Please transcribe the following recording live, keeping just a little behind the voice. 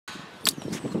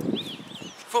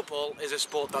Football is a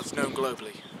sport that's known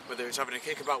globally, whether it's having a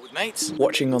kickabout with mates,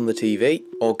 watching on the TV,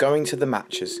 or going to the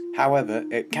matches. However,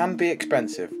 it can be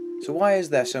expensive, so why is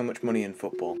there so much money in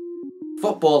football?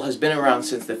 Football has been around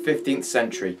since the 15th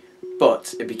century,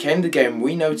 but it became the game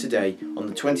we know today on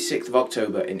the 26th of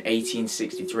October in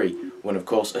 1863, when of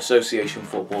course association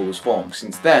football was formed.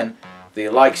 Since then, the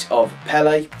likes of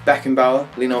Pele, Beckenbauer,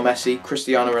 Lionel Messi,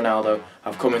 Cristiano Ronaldo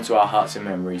have come into our hearts and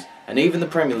memories, and even the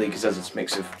Premier League has its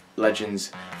mix of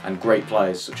legends and great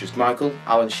players such as Michael,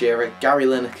 Alan Shearer, Gary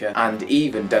Lineker and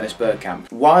even Dennis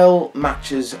Bergkamp. While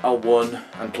matches are won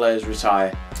and players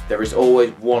retire, there is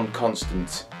always one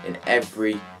constant in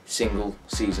every single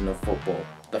season of football: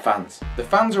 the fans. The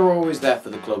fans are always there for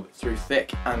the club through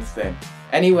thick and thin.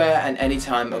 Anywhere and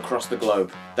anytime across the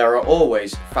globe, there are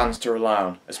always fans to rely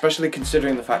on, especially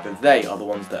considering the fact that they are the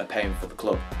ones that are paying for the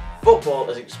club. Football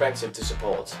is expensive to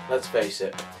support, let's face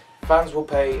it. Fans will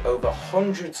pay over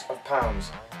hundreds of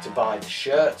pounds to buy the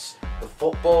shirts, the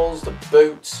footballs, the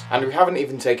boots, and we haven't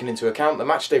even taken into account the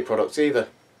matchday products either.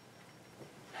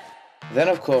 Then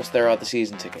of course there are the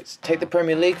season tickets. Take the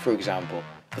Premier League for example.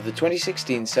 For the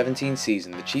 2016-17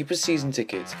 season, the cheapest season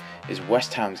ticket is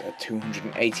West Ham's at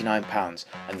 £289,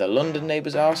 and the London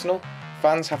neighbours Arsenal?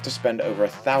 Fans have to spend over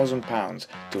 £1,000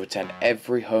 to attend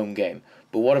every home game.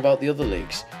 But what about the other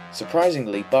leagues?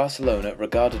 Surprisingly, Barcelona,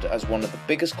 regarded as one of the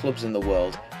biggest clubs in the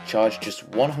world, charge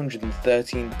just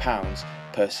 £113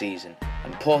 per season,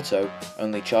 and Porto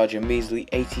only charge a measly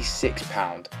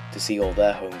 £86 to see all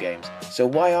their home games. So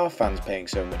why are fans paying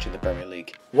so much in the Premier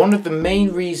League? One of the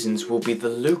main reasons will be the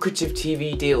lucrative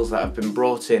TV deals that have been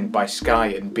brought in by Sky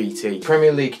and BT.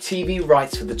 Premier League TV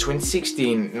rights for the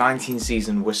 2016-19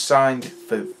 season were signed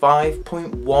for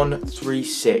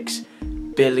 £5.136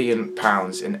 billion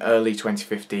in early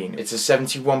 2015. It's a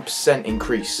 71%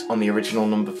 increase on the original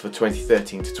number for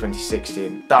 2013 to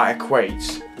 2016. That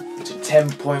equates to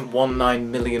 £10.19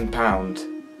 million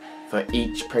for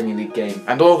each Premier League game.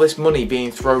 And all this money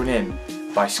being thrown in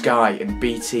by Sky and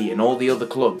BT and all the other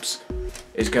clubs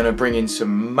is going to bring in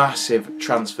some massive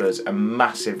transfers and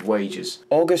massive wages.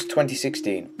 August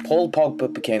 2016, Paul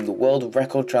Pogba became the world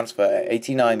record transfer at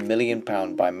 £89 million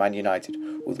by Man United,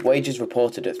 with wages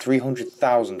reported at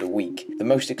 £300,000 a week. The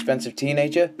most expensive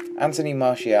teenager, Anthony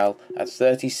Martial, at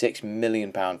 £36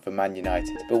 million for Man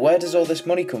United. But where does all this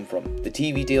money come from? The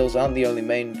TV deals aren't the only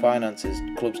main finances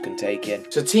clubs can take in.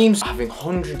 So teams are having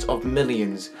hundreds of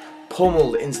millions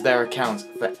pummeled into their accounts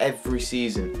for every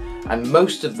season, and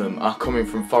most of them are coming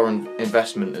from foreign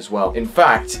investment as well. In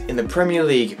fact, in the Premier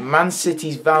League, Man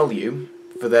City's value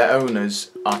for their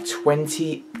owners are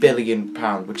 £20 billion,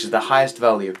 which is the highest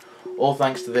value, all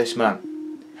thanks to this man,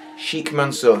 Sheikh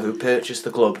Mansour, who purchased the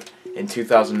club in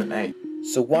 2008.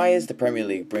 So why is the Premier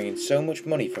League bringing so much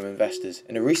money from investors?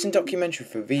 In a recent documentary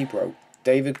for Vibro,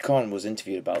 David Conn was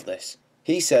interviewed about this.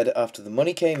 He said after the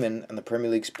money came in and the Premier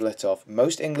League split off,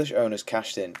 most English owners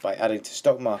cashed in by adding to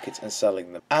stock markets and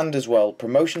selling them. And as well,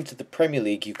 promotion to the Premier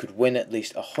League, you could win at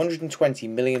least £120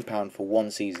 million for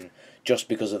one season, just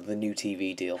because of the new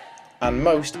TV deal. And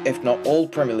most, if not all,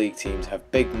 Premier League teams have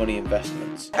big money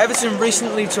investments. Everton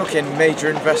recently took in major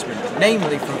investment,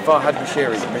 namely from Farhad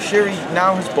Moshiri. Moshiri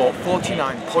now has bought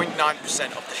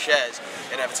 49.9% of the shares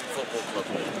in Everton Football Club,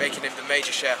 making him the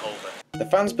major shareholder. The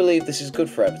fans believe this is good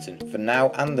for Everton, for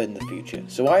now and in the future,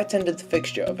 so I attended the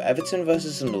fixture of Everton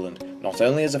vs Sunderland, not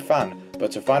only as a fan,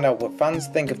 but to find out what fans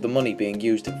think of the money being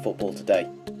used in football today.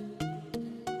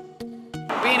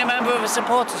 Being a member of a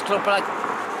supporters club like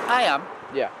I am,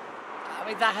 Yeah. I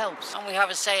mean that helps, and we have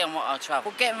a say on what our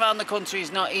travel. But getting around the country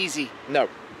is not easy. No.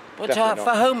 But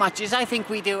for home matches, I think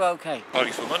we do okay.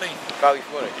 Value for money. Value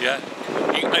for money? Yeah.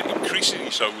 Increasingly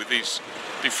so with these.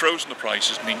 They've frozen the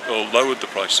prices or lowered the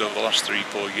prices over the last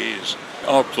 3-4 years.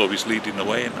 Our club is leading the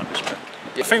way in that respect.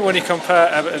 I think when you compare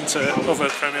Everton to other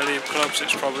Premier League clubs,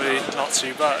 it's probably not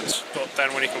too bad. But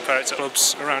then when you compare it to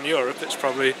clubs around Europe, it's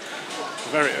probably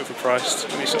very overpriced.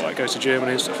 When you sort of like go to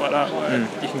Germany and stuff like that, where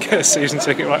you can get a season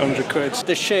ticket like £100.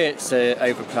 The shirts are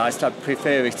overpriced. I'd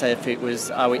prefer it if it was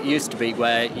how it used to be,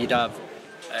 where you'd have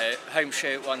a home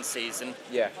shirt one season,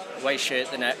 away shirt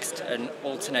the next, and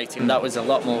alternating. That was a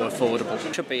lot more affordable.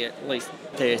 It should be at least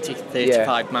 30,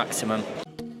 35 maximum.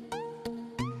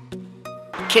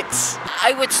 Kits,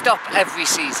 I would stop every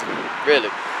season. Really?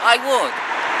 I would.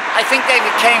 I think they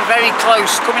came very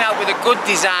close, coming out with a good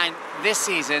design this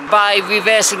season by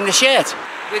reversing the shirt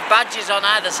with badges on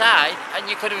either side, and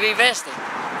you could have reversed it.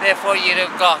 Therefore, you'd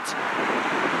have got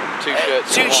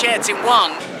two shirts in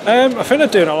one. I think they're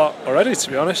doing a lot already, to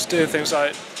be honest. Doing things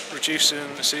like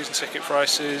reducing the season ticket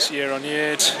prices year on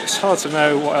year. It's hard to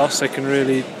know what else they can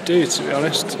really do, to be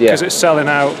honest, because it's selling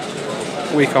out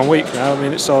week on week now. I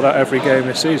mean, it's sold out every game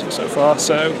this season so far,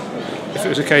 so if it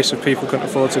was a case of people couldn't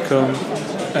afford to come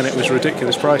and it was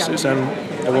ridiculous prices, then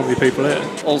there wouldn't be people here.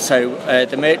 Also,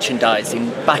 the merchandising,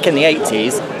 back in the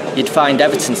 80s, you'd find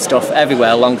Everton stuff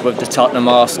everywhere along with the Tottenham,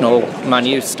 Arsenal, Man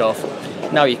U stuff.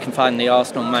 Now you can find the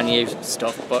Arsenal, Man U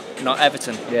stuff, but not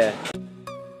Everton. Yeah.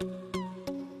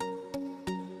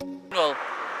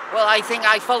 Well, I think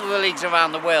I follow the leagues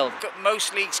around the world.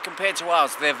 Most leagues compared to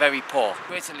ours, they're very poor.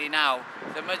 Italy now,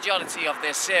 the majority of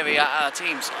their Serie A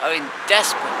teams are in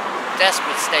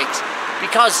desperate stakes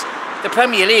because the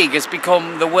Premier League has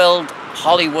become the world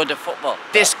Hollywood of football.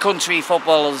 This country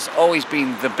football has always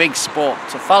been the big sport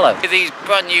to follow. With these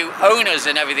brand new owners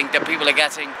and everything that people are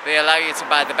getting, they allow you to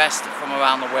buy the best from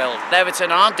around the world. Everton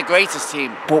aren't the greatest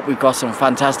team, but we've got some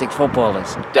fantastic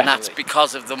footballers. Definitely. And that's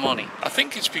because of the money. I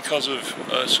think it's because of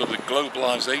sort of the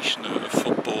globalisation of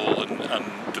football and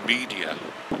the media,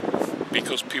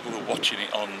 because people are watching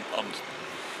it on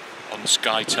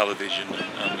Sky Television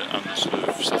and sort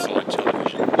of satellite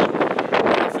television.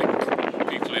 I think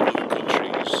people in other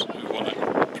countries who want to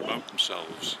promote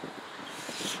themselves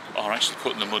are actually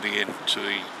putting the money into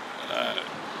the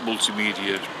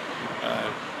multimedia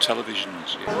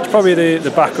televisions. It's probably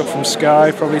the backup from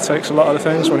Sky probably takes a lot of the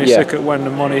things. When you stick at when the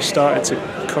money started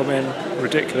to come in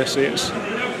ridiculously, it's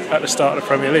at the start of the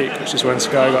Premier League, which is when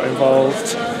Sky got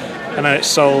involved, and then it's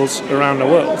sold around the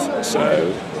world.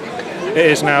 So it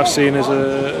is now seen as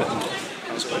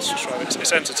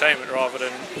it's entertainment rather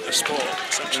than a sport,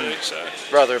 essentially. So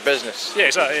Rather a business. yeah,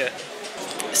 exactly. Yeah.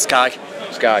 Sky.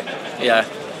 Yeah.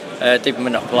 Yeah, they've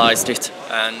monopolised it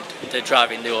and they're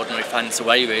driving the ordinary fans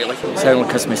away, really. It's only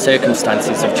because my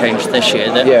circumstances have changed this year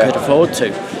that I could afford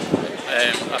to.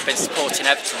 I've been supporting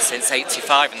Everton since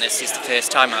 '85 and this is the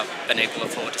first time I've been able to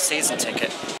afford a season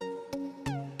ticket.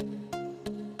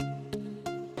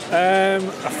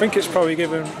 I think it's probably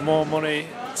given more money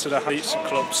to the elites and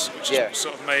clubs, which has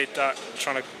sort of made that,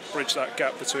 trying to bridge that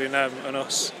gap between them and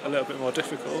us a little bit more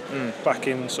difficult. Back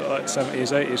in sort of like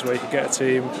 70s, 80s, where you could get a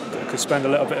team that could spend a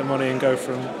little bit of money and go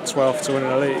from 12th to winning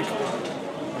a league.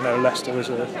 I know Leicester was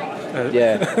a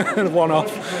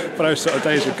one-off, but those sort of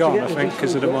days are gone, I think,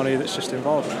 because of the money that's just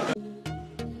involved in it.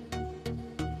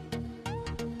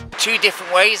 Two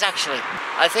different ways, actually.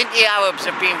 I think the Arabs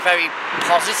have been very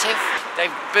positive.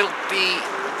 They've built the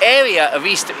area of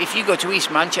East, if you go to East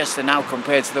Manchester now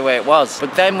compared to the way it was.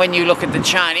 But then when you look at the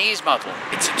Chinese model,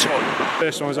 it's a ton.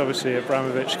 First one was obviously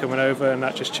Abramovich coming over, and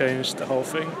that just changed the whole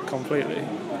thing completely.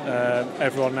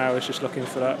 Everyone now is just looking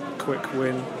for that quick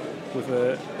win with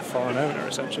a foreign owner,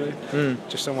 essentially.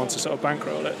 Just someone to sort of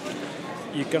bankroll it.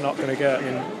 You're not going to get,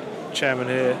 chairman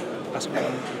here hasn't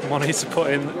got money to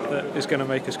put in that is going to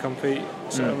make us compete.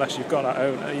 So unless you've got that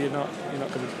owner, you're not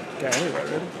going to get anywhere,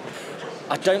 really.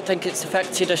 I don't think it's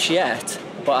affected us yet,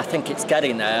 but I think it's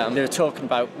getting there. And they were talking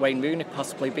about Wayne Rooney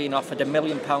possibly being offered £1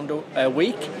 million a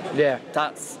week. Yeah.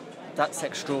 That's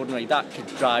extraordinary. That could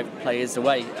drive players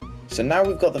away. So now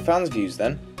we've got the fans' views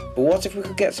then, but what if we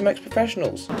could get some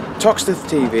ex-professionals? Toxteth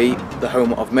TV, the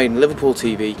home of Made in Liverpool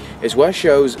TV, is where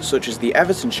shows such as the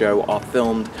Everton show are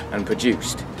filmed and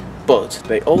produced. But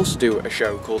they also do a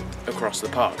show called Across the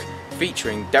Park,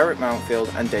 featuring Derek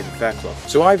Mountfield and David Fairclough.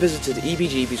 So I visited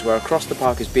EBGB's where Across the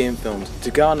Park is being filmed to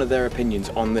garner their opinions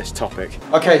on this topic.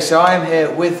 Okay, so I am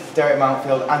here with Derek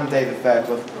Mountfield and David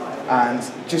Fairclough, and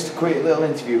just a quick little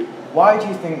interview. Why do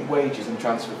you think wages and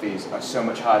transfer fees are so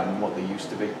much higher than what they used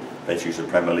to be? Basically, the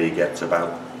Premier League gets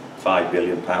about £5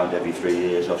 billion every 3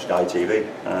 years off Sky TV.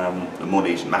 The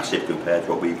money's massive compared to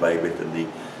what we played with in the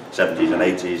 70s and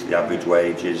 80s. The average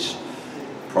wage is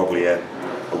probably a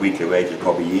weekly wage is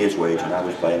probably a year's wage, and I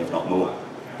was playing, if not more.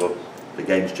 But the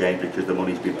game's changed because the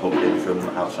money's been pumped in from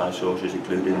outside sources,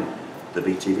 including the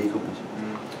big TV companies.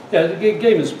 Yeah, the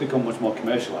game has become much more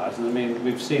commercialised, and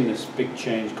we've seen this big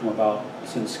change come about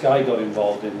since Sky got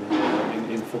involved in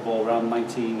football around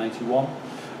 1991.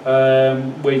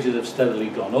 Wages have steadily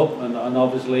gone up, and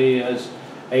obviously as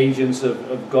agents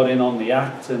have got in on the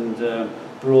act and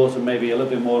brought maybe a little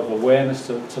bit more of awareness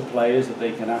to players that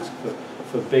they can ask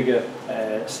for bigger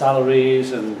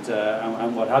salaries and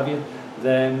what have you,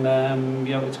 then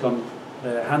it's gone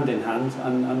hand in hand,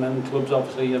 and then clubs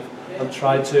obviously have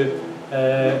tried to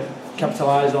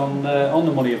capitalise on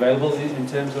the money available in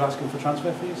terms of asking for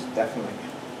transfer fees. Definitely.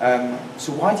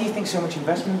 So why do you think so much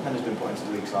investment then has been put into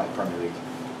leagues like Premier League?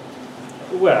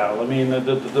 Well,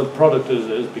 the product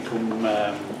has become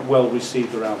well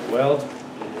received around the world.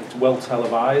 It's well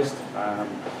televised.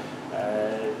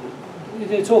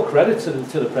 It's all credit to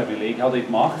the Premier League how they've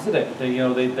marketed it.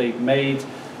 They've made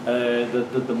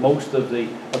the most of the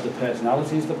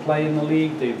personalities that play in the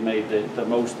league. They've made the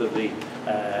most of the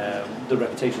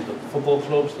reputation of the football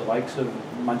clubs, the likes of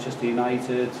Manchester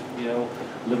United, you know,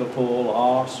 Liverpool,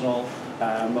 Arsenal.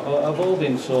 Have all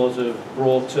been sort of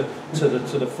brought to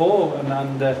the fore,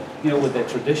 and you know, with their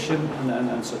tradition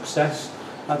and success.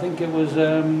 I think it was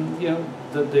you know,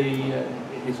 that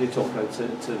as we talk about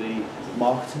to the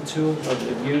marketing tool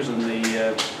of using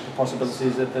the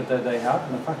possibilities that they have,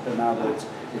 and the fact that now that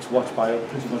it's watched by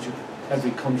pretty much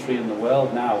every country in the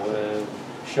world now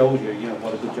shows you know,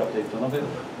 what a good job they've done of it.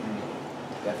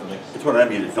 Definitely. It's one of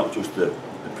them. It's not just the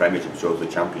Premiership, it's also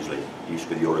the Champions League. It used to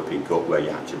be the European Cup where you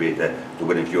had to be the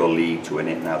winner of your league to win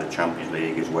it. Now the Champions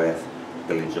League is worth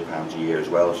billions of pounds a year as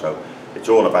well. So it's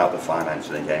all about the finance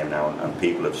of the game now, and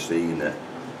people have seen that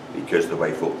because the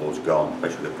way football's gone,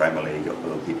 especially the Premier League,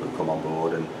 other people have come on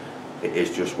board, and it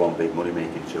is just one big money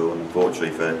making tool. And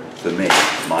unfortunately for me,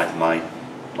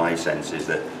 my sense is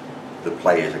that the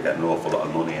players are getting an awful lot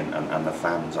of money, and the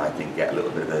fans, I think, get a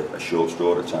little bit of a short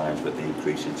straw at times with the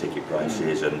increase in ticket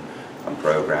prices and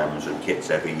programmes and kits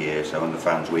every year. So when the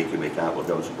fans week in, week out will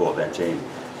go and support their team,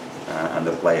 and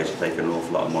the players are taking an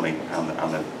awful lot of money,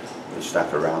 and the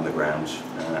staff around the grounds,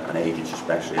 and agents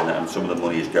especially, and some of the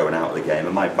money is going out of the game.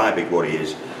 And my big worry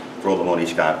is, for all the money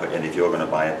Sky put in, if you're going to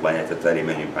buy a player for £30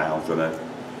 million from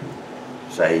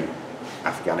say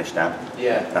Afghanistan,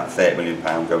 that £30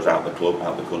 million goes out of the club,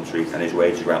 out of the country, and his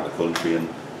wages go out of the country, and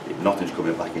nothing's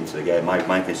coming back into the game.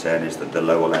 My concern is that the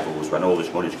lower levels, when all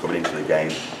this money's coming into the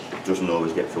game, it doesn't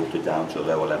always get filtered down to the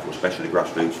lower level, especially the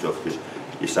grassroots stuff, because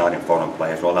you're signing foreign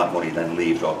players, all that money then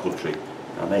leaves our country,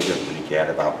 and they don't really care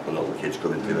about the little kids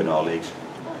coming through in our leagues.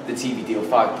 The TV deal,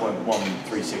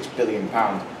 £5.136 billion,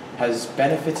 has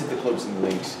benefited the clubs in the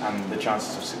leagues and the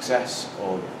chances of success,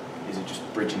 or is it just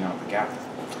bridging out the gap?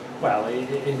 Well,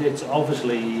 it's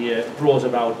obviously brought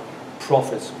about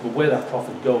profit, but where that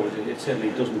profit goes, it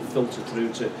certainly doesn't filter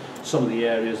through to some of the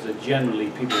areas that generally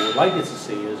people would like it to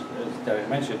see, as Derek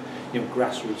mentioned. You know,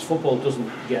 grassroots football doesn't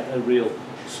get a real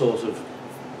sort of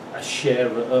a share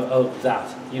of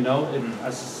that, you know.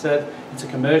 As I said, it's a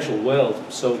commercial world,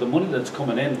 so the money that's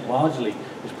coming in largely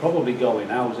is probably going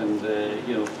out, and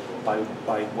you know,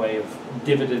 by way of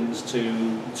dividends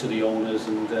to the owners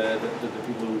and the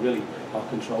people who really are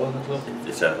controlling the club.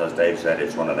 It's as Dave said,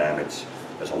 it's one of them.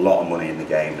 There's a lot of money in the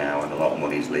game now, and a lot of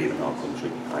money is leaving our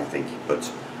country, I think.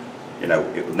 But you know,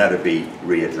 it will never be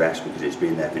readdressed because it's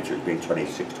been there for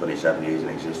 26, 27 years in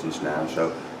existence now.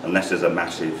 So unless there's a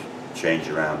massive change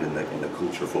around in the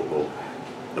culture of football,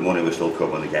 the money will still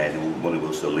come in the game, the money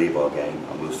will still leave our game,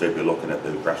 and we'll still be looking at the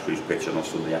grassroots pitch on a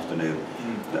Sunday afternoon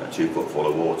that are 2 foot full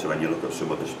of water. When you look at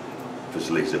some of the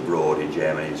facilities abroad in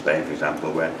Germany and Spain, for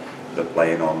example, where they're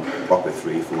playing on proper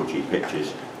 3-4G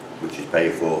pitches, which is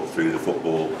paid for through the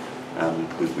football,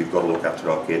 and we've got to look after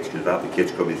our kids, because without the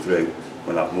kids coming through,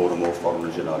 we'll have more and more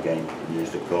foreigners in our game in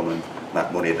years to come, and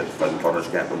that money that the foreigners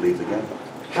get will leave the game.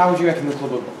 How do you reckon the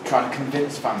club are trying to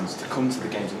convince fans to come to the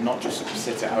games and not just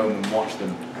sit at home and watch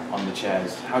them on the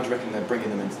chairs? How do you reckon they're bringing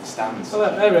them into the stands?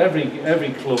 Well,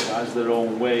 every club has their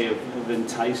own way of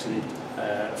enticing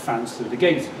fans through the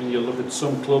gate. I mean, you look at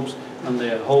some clubs and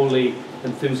they're wholly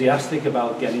enthusiastic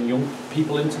about getting young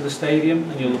people into the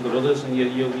stadium, and you look at others and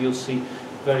you'll see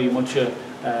very much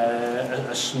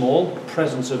a small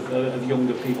presence of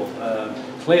younger people.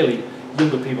 Clearly,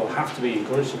 younger people have to be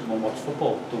encouraged to come and watch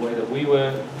football the way that we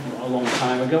were a long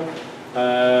time ago.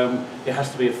 It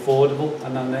has to be affordable,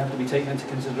 and then they have to be taken into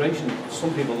consideration.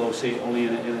 Some people though see it only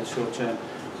in a short-term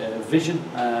vision,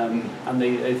 and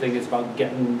they think it's about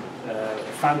getting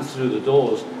fans through the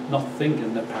doors, not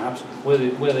thinking that perhaps where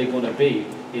they're going to be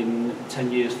in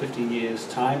 10 years, 15 years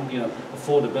time. You know,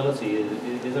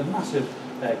 affordability is a massive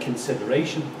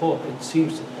consideration, but it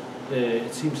seems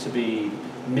to be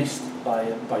missed by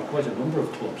quite a number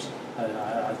of clubs.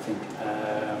 I think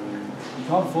you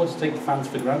can't afford to take the fans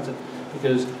for granted,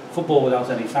 because football without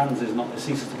any fans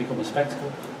ceases to become a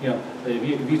spectacle. You know,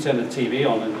 if you turn the TV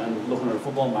on and looking at a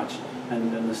football match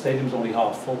and the stadium's only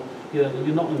half full, you're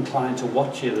not inclined to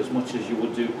watch it as much as you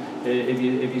would do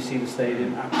if you see the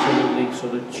stadium absolutely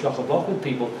sort of chock-a-block with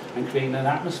people and creating an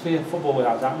atmosphere. Football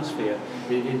without atmosphere,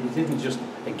 it isn't just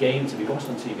a game to be watched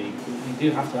on TV. You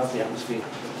do have to have the atmosphere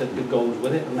that goes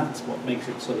with it, and that's what makes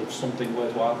it sort of something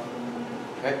worthwhile.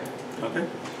 Okay. Okay.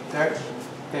 Derek,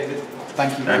 David,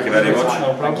 thank you very much.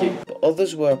 No problem. Thank you. But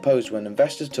others were opposed when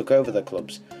investors took over the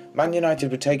clubs, Man United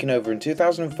were taken over in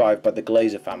 2005 by the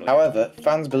Glazer family. However,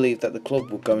 fans believed that the club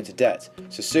would go into debt,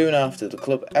 so soon after the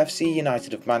club FC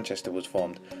United of Manchester was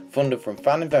formed, funded from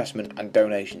fan investment and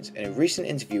donations. In a recent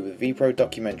interview with VPRO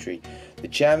documentary, the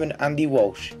chairman Andy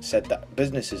Walsh said that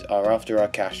businesses are after our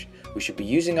cash. We should be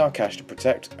using our cash to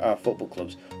protect our football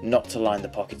clubs, not to line the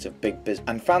pockets of big business.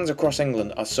 And fans across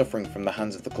England are suffering from the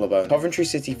hands of the club owner. Coventry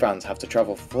City fans have to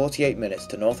travel for 48 minutes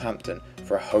to Northampton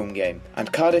for a home game. And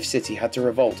Cardiff City had to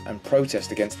revolt and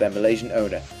protest against their Malaysian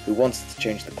owner, who wanted to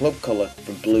change the club colour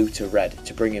from blue to red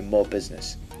to bring in more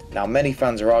business. Now many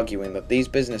fans are arguing that these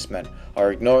businessmen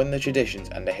are ignoring the traditions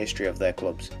and the history of their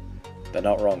clubs. They're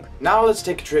not wrong. Now let's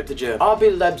take a trip to Germany.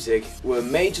 RB Leipzig were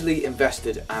majorly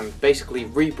invested and basically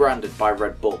rebranded by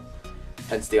Red Bull,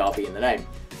 hence the RB in the name.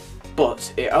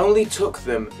 But it only took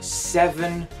them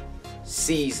 7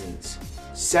 seasons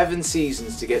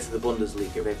to get to the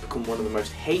Bundesliga. They've become one of the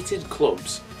most hated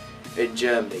clubs in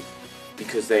Germany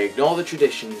because they ignore the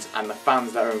traditions and the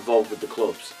fans that are involved with the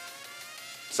clubs.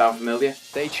 Sound familiar?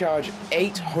 They charge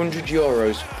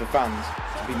 €800 for fans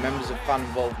to be members of fan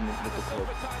involvement with the club,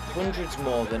 hundreds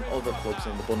more than other clubs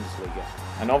in the Bundesliga.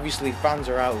 And obviously fans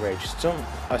are outraged. Some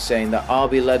are saying that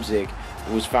RB Leipzig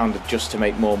was founded just to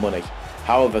make more money.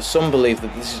 However, some believe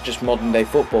that this is just modern day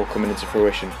football coming into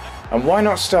fruition. And why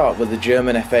not start where the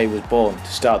German FA was born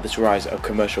to start this rise of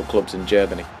commercial clubs in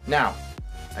Germany? Now,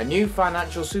 a new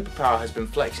financial superpower has been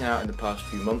flexing out in the past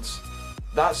few months.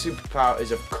 That superpower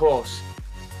is of course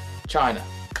China.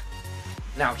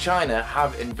 Now China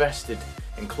have invested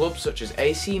in clubs such as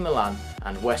AC Milan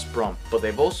and West Brom, but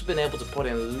they've also been able to put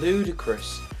in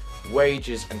ludicrous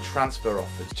wages and transfer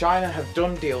offers. China have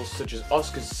done deals such as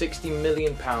Oscar's £60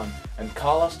 million and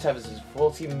Carlos Tevez'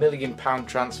 £40 million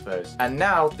transfers. And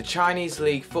now the Chinese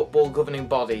League football governing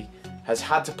body has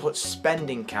had to put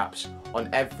spending caps on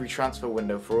every transfer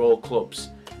window for all clubs.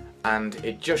 And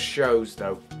it just shows,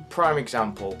 though, prime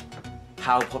example,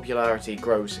 how popularity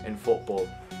grows in football,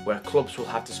 where clubs will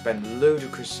have to spend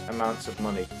ludicrous amounts of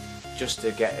money just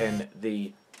to get in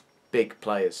the big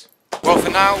players. Well,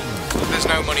 for now, there's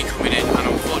no money coming in, and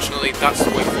unfortunately that's the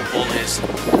way football is.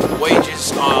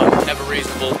 Wages are never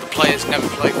reasonable, the players never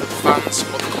play for the fans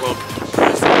or the club.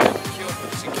 Is there a cure for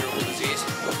this incurable disease?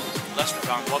 Unless they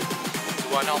found one, so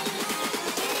why not?